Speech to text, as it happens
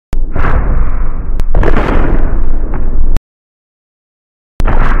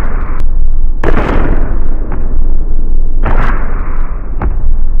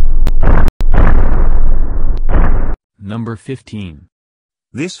Number 15.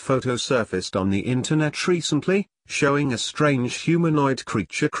 This photo surfaced on the internet recently, showing a strange humanoid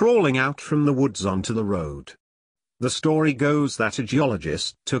creature crawling out from the woods onto the road. The story goes that a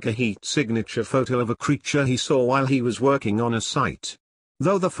geologist took a heat signature photo of a creature he saw while he was working on a site.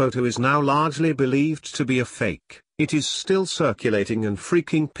 Though the photo is now largely believed to be a fake, it is still circulating and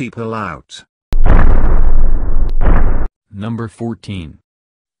freaking people out. Number 14.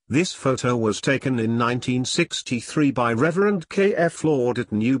 This photo was taken in 1963 by Reverend K.F. Lord at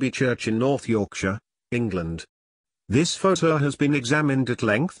Newby Church in North Yorkshire, England. This photo has been examined at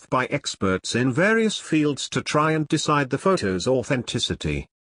length by experts in various fields to try and decide the photo's authenticity.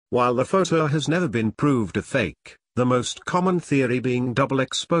 While the photo has never been proved a fake, the most common theory being double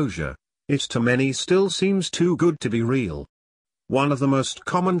exposure, it to many still seems too good to be real. One of the most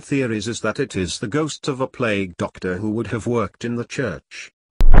common theories is that it is the ghost of a plague doctor who would have worked in the church.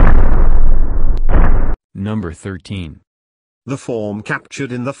 Number 13. The form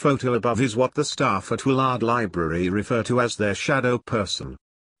captured in the photo above is what the staff at Willard Library refer to as their shadow person.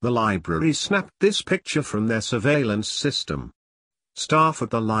 The library snapped this picture from their surveillance system. Staff at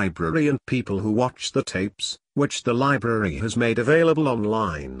the library and people who watch the tapes, which the library has made available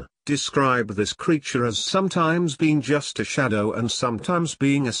online, describe this creature as sometimes being just a shadow and sometimes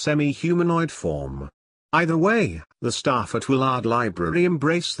being a semi-humanoid form. Either way, the staff at Willard Library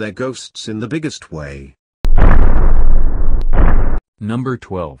embrace their ghosts in the biggest way. Number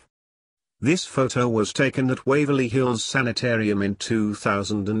 12. This photo was taken at Waverly Hills Sanitarium in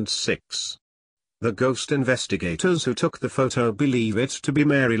 2006. The ghost investigators who took the photo believe it to be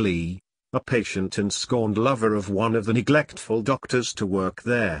Mary Lee, a patient and scorned lover of one of the neglectful doctors to work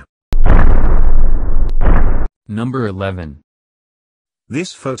there. Number 11.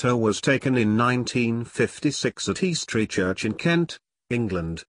 This photo was taken in 1956 at Eastry Church in Kent,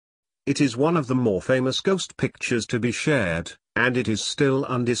 England. It is one of the more famous ghost pictures to be shared, and it is still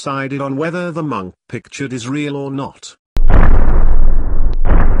undecided on whether the monk pictured is real or not.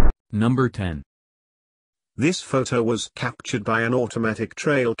 Number 10. This photo was captured by an automatic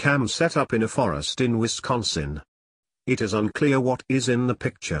trail cam set up in a forest in Wisconsin. It is unclear what is in the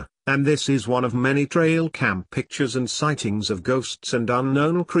picture, and this is one of many trail cam pictures and sightings of ghosts and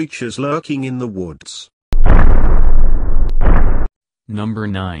unknown creatures lurking in the woods. Number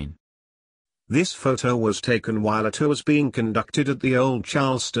 9. This photo was taken while a tour was being conducted at the old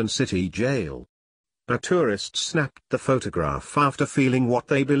Charleston City Jail. A tourist snapped the photograph after feeling what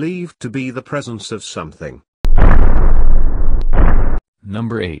they believed to be the presence of something.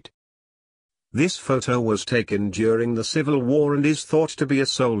 Number 8. This photo was taken during the Civil War and is thought to be a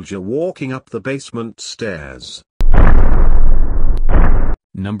soldier walking up the basement stairs.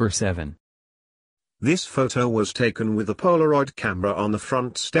 Number 7. This photo was taken with a Polaroid camera on the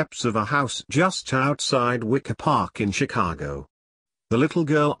front steps of a house just outside Wicker Park in Chicago. The little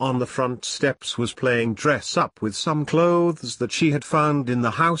girl on the front steps was playing dress up with some clothes that she had found in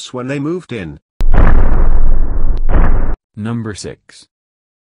the house when they moved in. Number 6.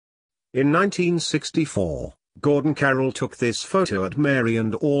 In 1964, Gordon Carroll took this photo at Mary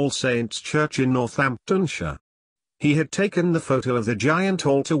and All Saints Church in Northamptonshire. He had taken the photo of the giant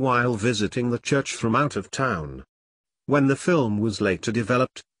altar while visiting the church from out of town. When the film was later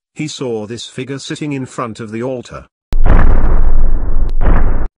developed, he saw this figure sitting in front of the altar.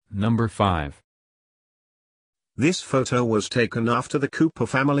 Number 5. This photo was taken after the Cooper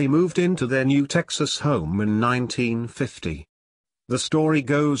family moved into their new Texas home in 1950. The story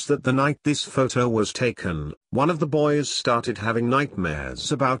goes that the night this photo was taken, one of the boys started having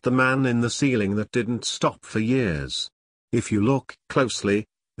nightmares about the man in the ceiling that didn't stop for years. If you look closely,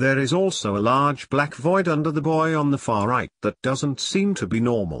 there is also a large black void under the boy on the far right that doesn't seem to be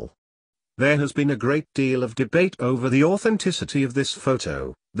normal. There has been a great deal of debate over the authenticity of this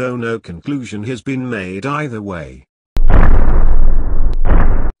photo, though no conclusion has been made either way.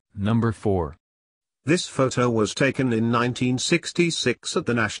 Number 4. This photo was taken in 1966 at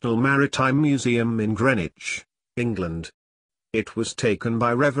the National Maritime Museum in Greenwich, England. It was taken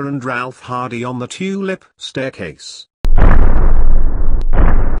by Reverend Ralph Hardy on the Tulip Staircase.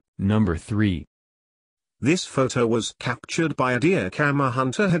 Number 3. This photo was captured by a deer cam a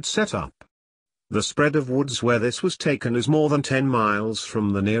hunter had set up. The spread of woods where this was taken is more than 10 miles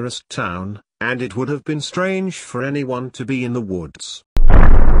from the nearest town, and it would have been strange for anyone to be in the woods.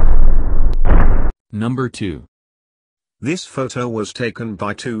 Number 2. This photo was taken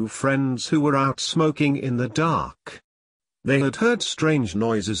by two friends who were out smoking in the dark. They had heard strange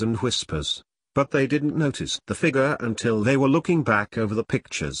noises and whispers, but they didn't notice the figure until they were looking back over the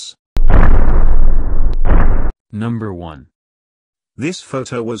pictures. Number 1. This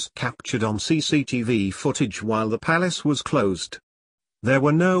photo was captured on CCTV footage while the palace was closed. There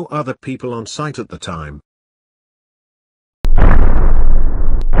were no other people on site at the time.